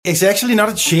It's actually not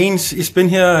a change. It's been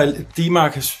here,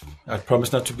 DMARC I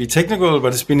promise not to be technical,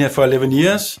 but it's been here for 11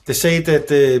 years. They say that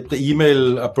the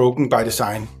email are broken by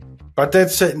design. But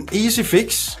that's an easy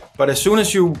fix. But as soon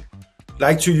as you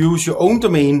like to use your own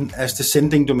domain as the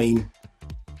sending domain,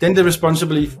 then the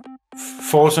responsibility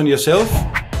falls on yourself.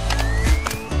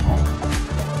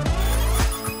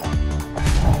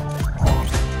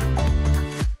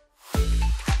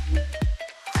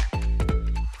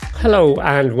 Hello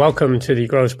and welcome to the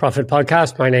Gross Profit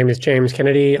Podcast. My name is James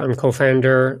Kennedy. I'm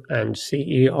co-founder and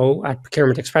CEO at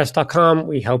procurementexpress.com.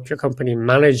 We help your company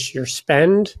manage your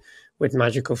spend with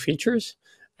magical features.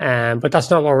 But that's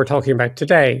not what we're talking about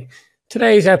today.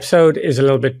 Today's episode is a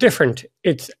little bit different.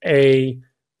 It's a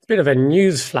bit of a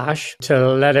news flash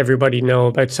to let everybody know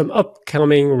about some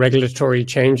upcoming regulatory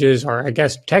changes, or I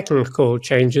guess technical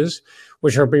changes,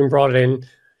 which are being brought in.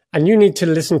 And you need to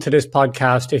listen to this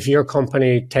podcast if your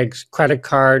company takes credit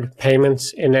card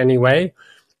payments in any way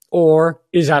or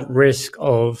is at risk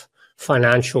of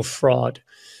financial fraud.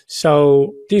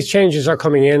 So these changes are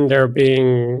coming in. They're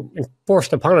being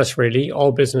enforced upon us, really.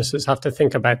 All businesses have to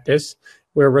think about this.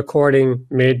 We're recording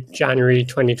mid-January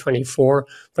 2024,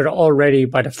 but already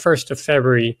by the 1st of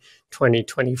February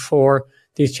 2024,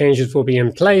 these changes will be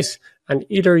in place. And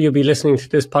either you'll be listening to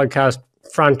this podcast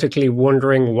frantically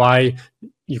wondering why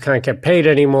you can't get paid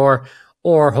anymore,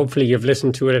 or hopefully you've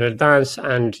listened to it in advance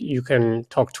and you can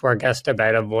talk to our guest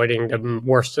about avoiding the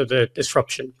worst of the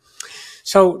disruption.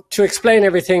 So to explain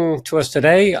everything to us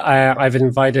today, I've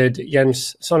invited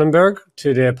Jens Sonnenborg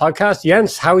to the podcast.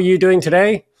 Jens, how are you doing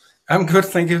today? I'm good,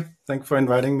 thank you. Thanks for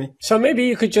inviting me. So maybe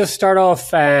you could just start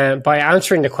off by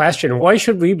answering the question, why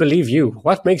should we believe you?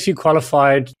 What makes you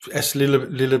qualified? As a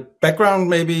little background,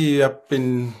 maybe I've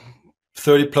been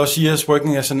 30 plus years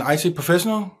working as an IT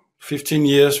professional, 15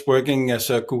 years working as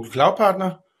a Google Cloud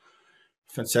partner.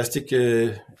 Fantastic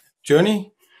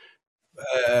journey.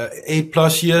 8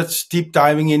 plus years deep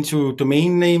diving into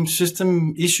domain name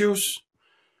system issues,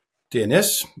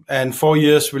 DNS, and 4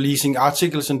 years releasing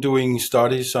articles and doing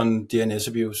studies on DNS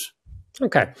abuse.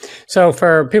 Okay. So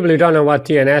for people who don't know what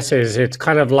DNS is, it's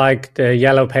kind of like the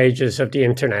yellow pages of the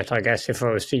internet, I guess, if I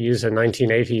was to use a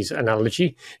 1980s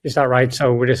analogy. Is that right?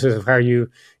 So this is where you're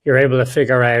able to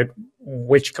figure out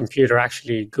which computer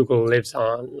actually Google lives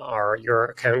on or your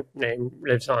account name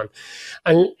lives on.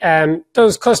 And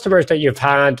those customers that you've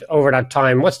had over that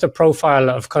time, what's the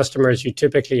profile of customers you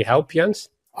typically help, Jens?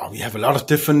 We have a lot of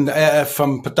different,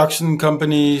 from production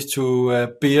companies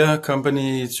to beer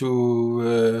company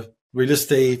to real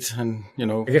estate, and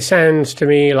it sounds to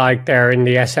me like they're in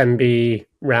the SMB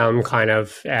realm, kind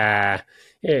of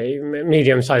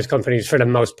medium-sized companies for the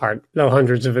most part, low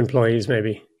hundreds of employees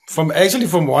maybe. From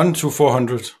 1 to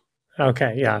 400.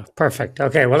 Okay, yeah, perfect.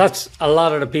 Okay, well, that's a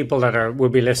lot of the people that will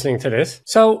be listening to this.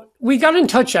 So we got in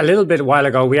touch a little bit a while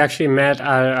ago. We actually met,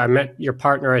 I met your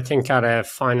partner, I think, at a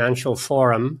financial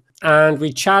forum, and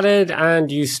we chatted, and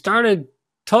you started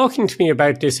talking to me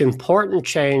about this important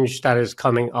change that is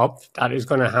coming up that is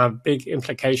going to have big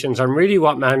implications. And really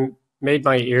what made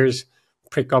my ears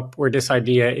prick up where this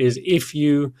idea is, if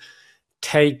you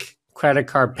take credit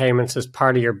card payments as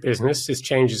part of your business, this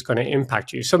change is going to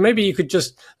impact you. So maybe you could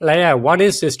just lay out what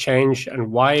is this change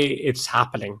and why it's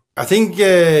happening. I think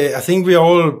we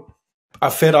all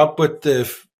are fed up with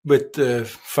the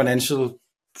financial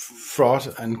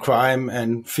fraud and crime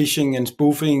and phishing and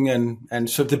spoofing, and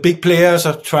so the big players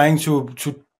are trying to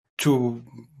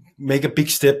make a big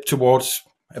step towards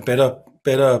a better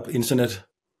internet.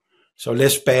 So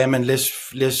less spam and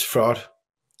less fraud.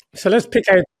 So let's pick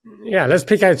out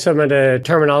some of the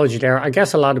terminology there. I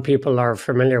guess a lot of people are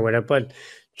familiar with it, but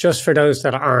just for those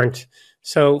that aren't.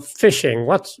 So phishing,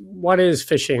 what is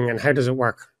phishing and how does it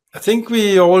work? I think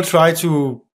we all try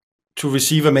to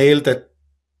receive a mail that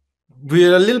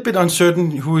we're a little bit uncertain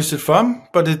who is it from,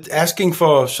 but it's asking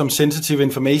for some sensitive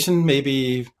information,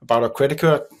 maybe about a credit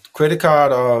card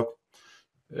or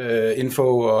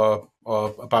info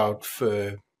or about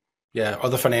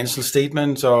other financial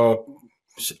statements or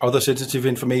other sensitive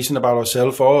information about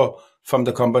ourselves or from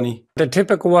the company. The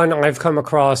typical one I've come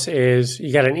across is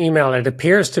you get an email. It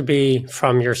appears to be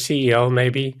from your CEO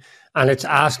maybe, and it's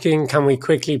asking, can we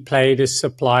quickly pay this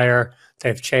supplier?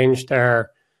 They've changed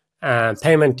their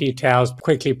payment details.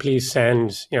 Quickly, please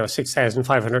send,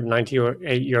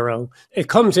 €6,598. It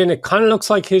comes in, it kind of looks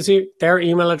like their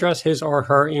email address, his or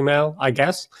her email, I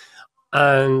guess.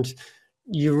 And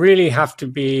you really have to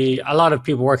be, a lot of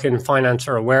people working in finance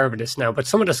are aware of this now, but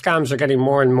some of the scams are getting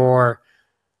more and more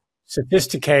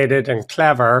sophisticated and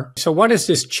clever. So what is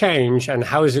this change and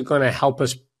how is it going to help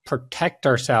us protect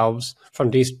ourselves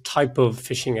from these type of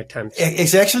phishing attempts?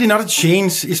 It's actually not a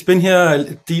change. It's been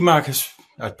here. DMARC has,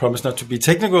 I promise not to be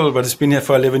technical, but it's been here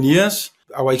for 11 years.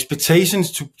 Our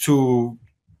expectations to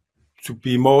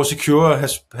be more secure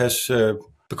has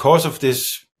because of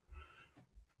this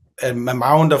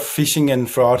amount of phishing and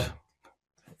fraud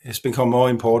has become more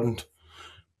important.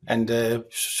 And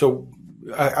so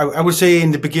I would say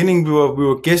in the beginning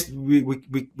we guessed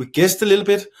a little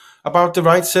bit about the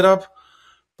right setup,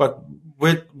 but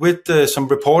with some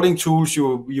reporting tools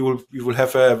you will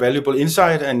have a valuable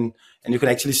insight and you can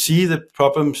actually see the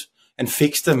problems and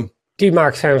fix them.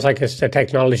 DMARC sounds like it's the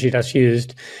technology that's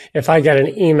used. If I get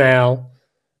an email,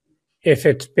 if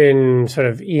it's been sort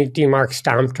of DMARC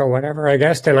stamped or whatever, I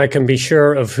guess, then I can be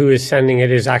sure of who is sending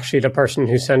it is actually the person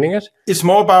who's sending it. It's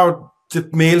more about the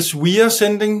mails we are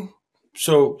sending,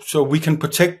 so we can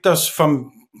protect us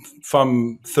from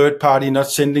third party not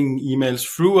sending emails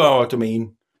through our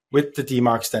domain with the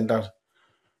DMARC standard,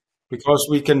 because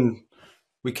we can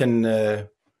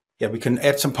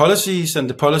add some policies, and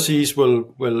the policies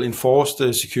will enforce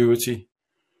the security.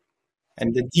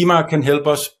 And the DMARC can help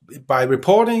us by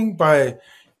reporting, by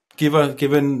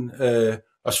giving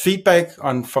us feedback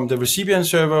from the recipient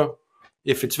server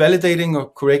if it's validating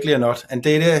or correctly or not. And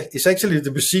data is actually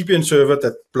the recipient server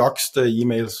that blocks the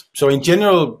emails. So in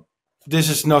general, this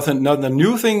is not a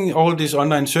new thing. All these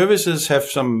online services have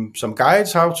some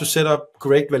guides how to set up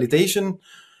correct validation.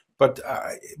 But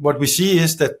what we see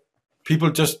is that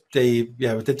people they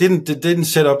didn't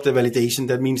set up the validation.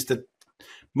 That means that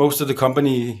most of the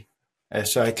company,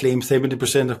 as I claim,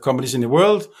 70% of companies in the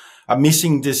world are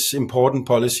missing this important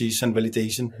policies and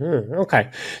validation. Okay.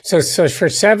 So for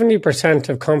 70%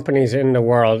 of companies in the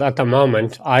world at the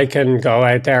moment, I can go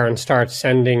out there and start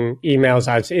sending emails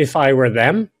as if I were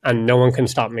them and no one can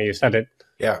stop me. Is that it?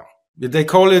 Yeah. They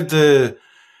call it,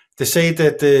 they say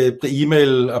that the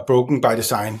email are broken by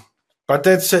design, but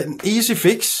that's an easy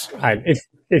fix. Right.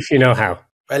 If you know how.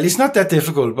 Well, it's not that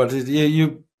difficult, but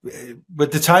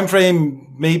with the time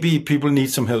frame, maybe people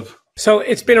need some help. So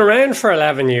it's been around for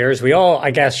 11 years. We all,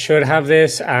 I guess, should have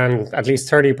this, and at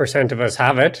least 30% of us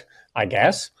have it, I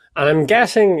guess. And I'm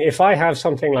guessing if I have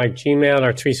something like Gmail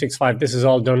or 365, this is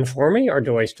all done for me, or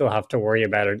do I still have to worry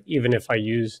about it, even if I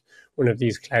use one of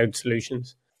these cloud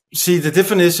solutions? See, the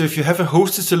difference is if you have a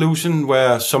hosted solution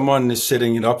where someone is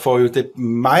setting it up for you, they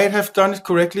might have done it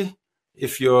correctly.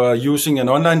 If you're using an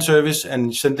online service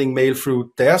and sending mail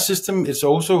through their system, it's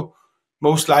also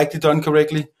most likely done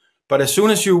correctly. But as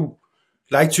soon as you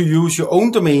like to use your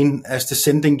own domain as the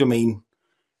sending domain,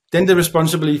 then the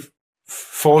responsibility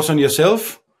falls on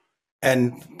yourself,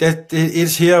 and that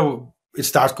is here it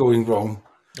starts going wrong.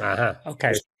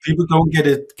 Okay. People don't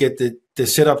get the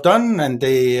setup done, and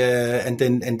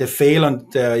they fail on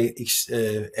their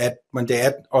when they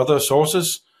add other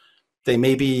sources. They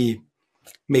maybe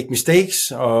make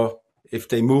mistakes, or if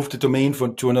they move the domain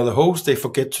to another host, they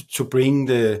forget to bring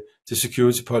the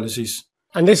security policies.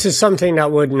 And this is something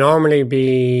that would normally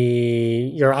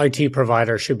be your IT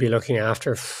provider should be looking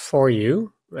after for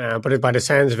you. But by the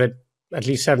sounds of it, at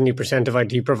least 70% of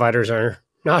IT providers are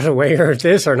not aware of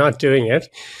this or not doing it.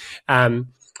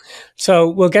 So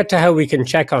we'll get to how we can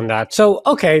check on that. So,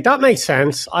 okay, that makes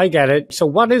sense. I get it. So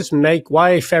why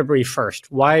February 1st?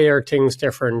 Why are things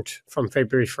different from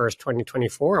February 1st,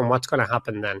 2024? And what's going to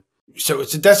happen then? So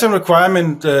that's a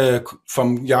requirement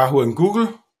from Yahoo and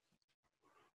Google,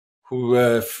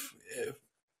 who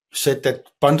said that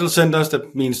bundle senders,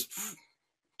 that means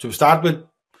to start with,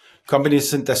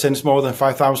 companies that sends more than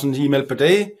 5,000 email per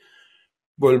day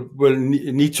will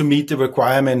need to meet the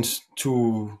requirements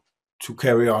to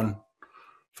carry on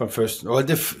from first. Or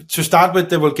to start with,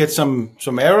 they will get some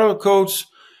error codes,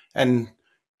 and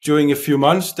during a few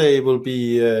months they will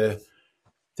be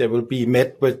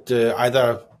met with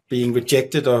either being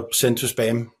rejected or sent to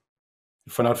spam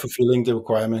for not fulfilling the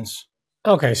requirements.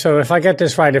 Okay, so if I get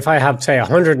this right, if I have, say,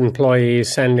 100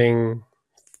 employees sending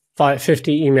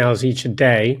 50 emails each a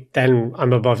day, then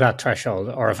I'm above that threshold.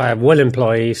 Or if I have one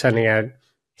employee sending out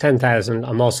 10,000,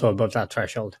 I'm also above that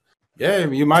threshold. Yeah,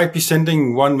 you might be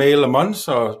sending one mail a month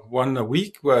or one a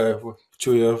week to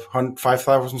your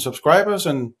 5,000 subscribers,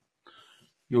 and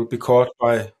you'll be caught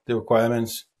by the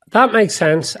requirements. That makes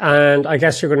sense. And I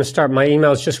guess you're going to start, my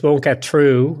emails just won't get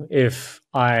through if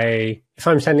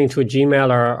I'm sending to a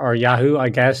Gmail or Yahoo, I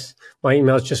guess my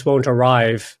emails just won't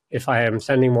arrive if I am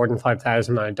sending more than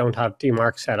 5,000 and I don't have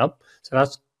DMARC set up. So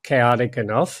that's chaotic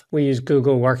enough. We use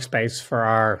Google Workspace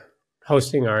for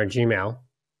hosting our Gmail,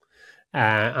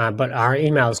 but our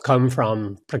emails come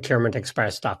from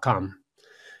procurementexpress.com.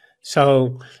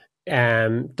 So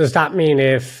Does that mean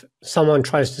if someone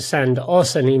tries to send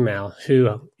us an email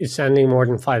who is sending more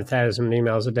than 5,000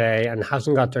 emails a day and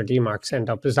hasn't got their DMARC sent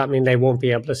up, does that mean they won't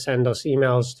be able to send us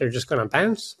emails? They're just going to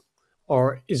bounce?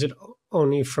 Or is it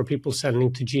only for people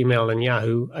sending to Gmail and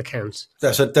Yahoo accounts?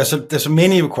 There's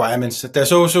many requirements. They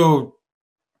also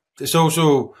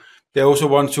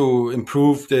want to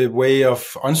improve the way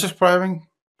of unsubscribing.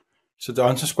 So the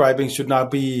unsubscribing should not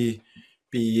be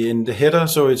in the header,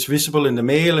 so it's visible in the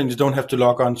mail, and you don't have to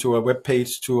log on to a web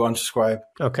page to unsubscribe.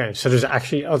 Okay, so there's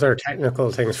actually other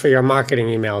technical things for your marketing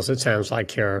emails. It sounds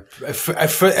like you're at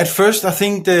first. I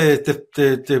think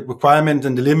the requirement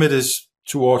and the limit is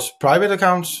towards private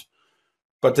accounts,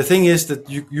 but the thing is that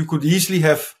you could easily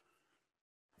have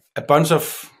a bunch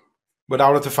of, but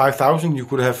out of the 5,000, you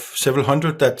could have several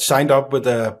hundred that signed up with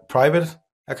a private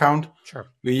account. Sure.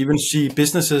 We even see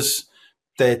businesses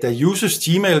that uses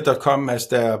gmail.com as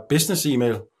their business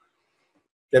email.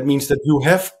 That means that you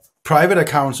have private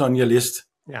accounts on your list.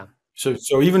 Yeah. So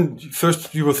even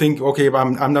first you will think, okay,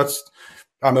 I'm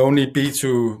only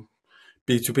B2B.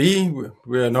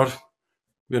 We're not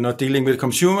dealing with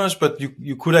consumers, but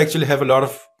you could actually have a lot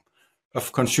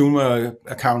of consumer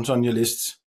accounts on your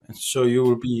list. And so you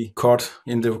will be caught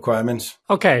in the requirements.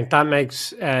 Okay, that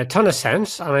makes a ton of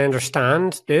sense. And I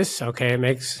understand this. Okay, it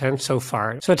makes sense so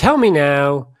far. So tell me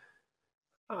now,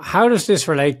 how does this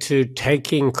relate to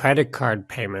taking credit card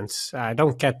payments? I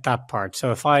don't get that part.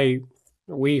 So if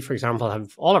we, for example,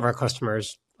 have all of our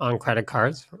customers on credit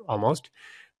cards, almost,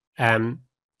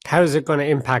 how is it going to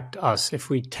impact us if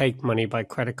we take money by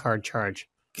credit card charge?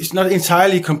 It's not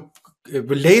entirely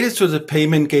related to the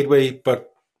payment gateway, but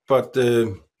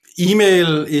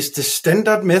email is the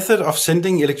standard method of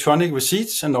sending electronic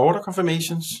receipts and order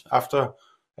confirmations after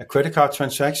a credit card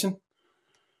transaction.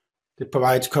 It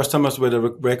provides customers with a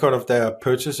record of their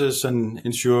purchases and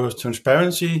ensures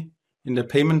transparency in the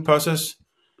payment process.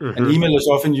 Mm-hmm. And email is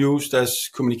often used as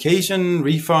communication,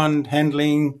 refund,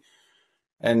 handling,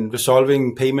 and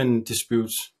resolving payment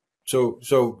disputes. So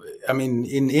I mean,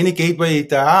 in any gateway,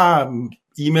 there are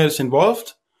emails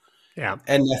involved. Yeah.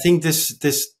 And I think it's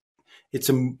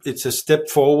a step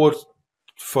forward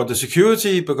for the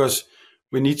security, because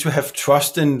we need to have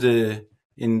trust in the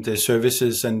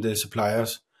services and the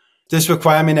suppliers. This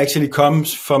requirement actually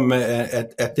comes from a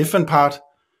different part,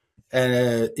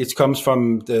 and it comes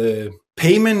from the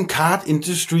Payment Card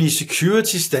Industry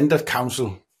Security Standard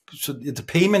Council. So the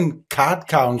Payment Card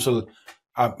Council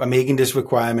are making this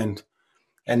requirement,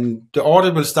 and the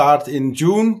audit will start in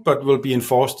June, but will be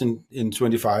enforced in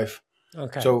 25.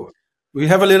 Okay. So we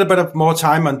have a little bit of more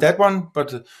time on that one,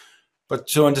 but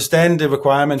to understand the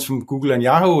requirements from Google and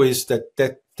Yahoo is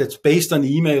that's based on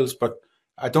emails, but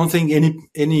I don't think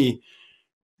any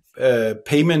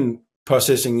payment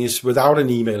processing is without an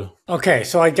email. Okay,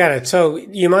 so I get it. So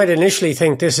you might initially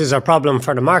think this is a problem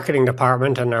for the marketing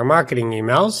department and their marketing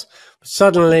emails.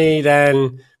 Suddenly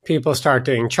then people start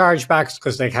doing chargebacks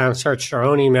because they can't search their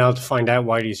own email to find out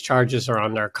why these charges are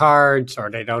on their cards, or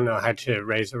they don't know how to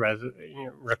raise a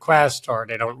request, or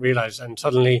they don't realize. And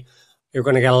suddenly you're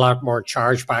going to get a lot more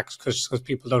chargebacks because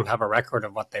people don't have a record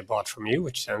of what they bought from you,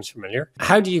 which sounds familiar.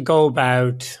 How do you go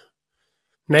about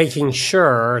making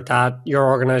sure that your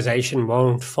organization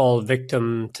won't fall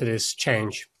victim to this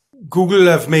change? Google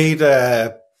have made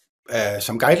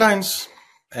some guidelines,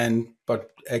 but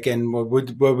again, what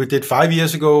we did 5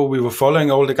 years ago, we were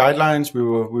following all the guidelines. We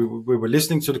were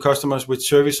listening to the customers, which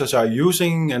services are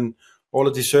using, and all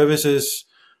of these services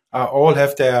all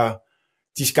have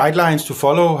these guidelines to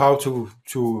follow, how to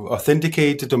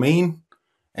authenticate the domain.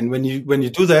 And when you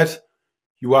do that,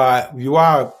 you are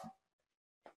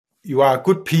a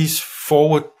good piece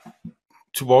forward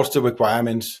towards the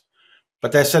requirements.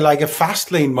 But there's like a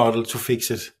fast lane model to fix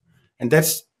it, and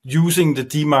that's using the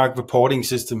DMARC reporting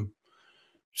system.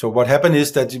 So what happened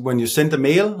is that when you send a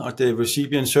mail, the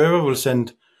recipient server will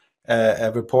send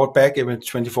a report back every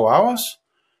 24 hours,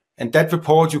 and that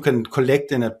report you can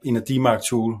collect in a DMARC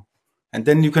tool, and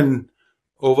then you can,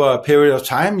 over a period of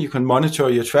time, you can monitor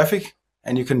your traffic,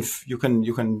 and you can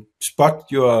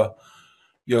spot your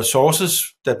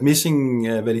sources that missing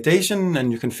validation,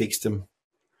 and you can fix them.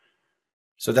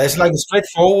 So there's like a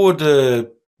straightforward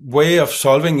way of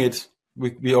solving it.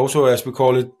 We also, as we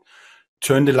call it,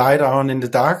 turn the light on in the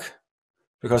dark,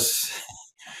 because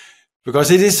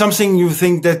it is something you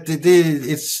think that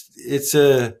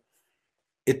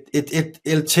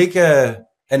it'll take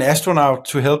an astronaut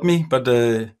to help me, but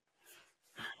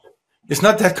it's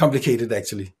not that complicated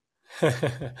actually.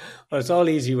 Well, it's all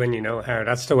easy when you know how.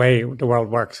 That's the way the world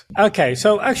works. Okay,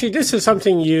 so actually, this is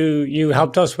something you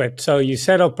helped us with. So you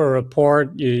set up a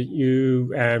report,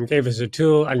 you gave us a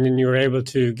tool, and then you were able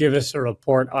to give us a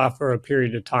report after a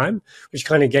period of time, which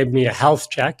kind of gave me a health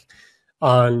check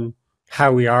on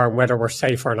how we are and whether we're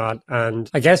safe or not. And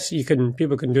I guess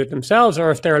people can do it themselves, or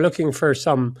if they're looking for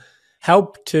some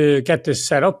help to get this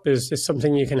set up, is this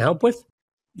something you can help with?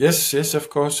 Yes, of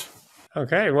course.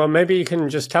 Okay, well, maybe you can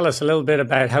just tell us a little bit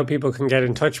about how people can get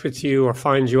in touch with you or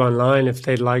find you online if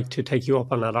they'd like to take you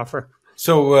up on that offer.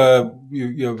 So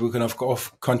you can, of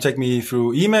course, contact me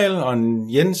through email on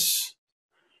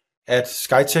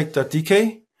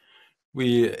jens@skytech.dk.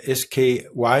 We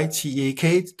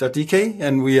skytek.dk,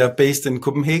 and we are based in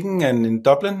Copenhagen and in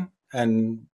Dublin,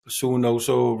 and soon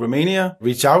also Romania.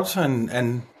 Reach out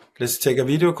and let's take a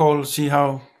video call, see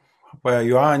where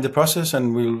you are in the process,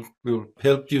 and we'll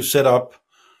help you set up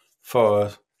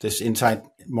for this insight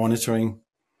monitoring.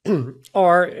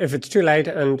 Or if it's too late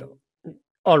and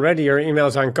already your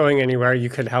emails aren't going anywhere, you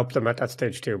could help them at that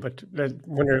stage too. But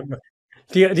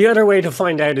the other way to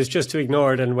find out is just to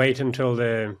ignore it and wait until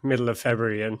the middle of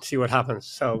February and see what happens.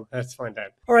 So let's find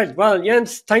out. All right. Well,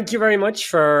 Jens, thank you very much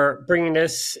for bringing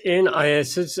this in.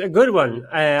 It's a good one.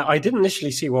 I didn't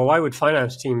initially see, well, why would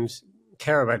finance teams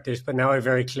care about this? But now I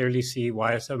very clearly see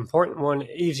why. It's an important one,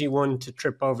 easy one to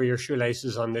trip over your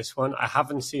shoelaces on this one. I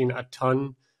haven't seen a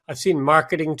ton. I've seen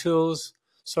marketing tools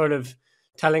sort of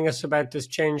telling us about this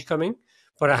change coming,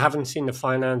 but I haven't seen the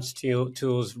finance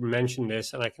tools mention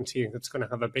this, and I can see it's going to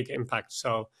have a big impact.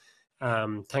 So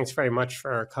thanks very much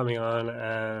for coming on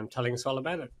and telling us all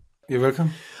about it. You're welcome.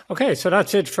 Okay, so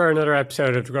that's it for another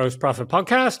episode of the Gross Profit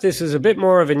Podcast. This is a bit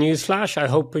more of a news flash. I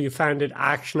hope you found it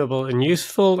actionable and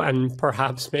useful, and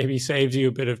perhaps maybe saved you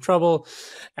a bit of trouble.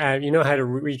 You know how to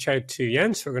reach out to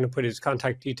Jens. We're going to put his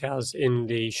contact details in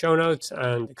the show notes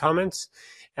and the comments.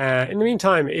 In the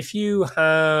meantime, if you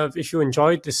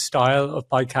enjoyed this style of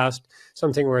podcast,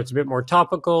 something where it's a bit more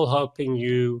topical, helping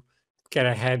you get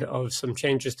ahead of some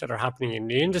changes that are happening in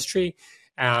the industry,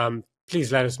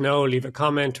 please let us know, leave a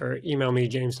comment, or email me,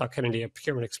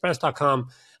 james.kennedy@procurementexpress.com,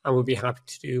 and we'll be happy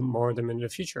to do more of them in the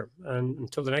future. And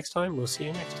until the next time, we'll see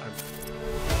you next time.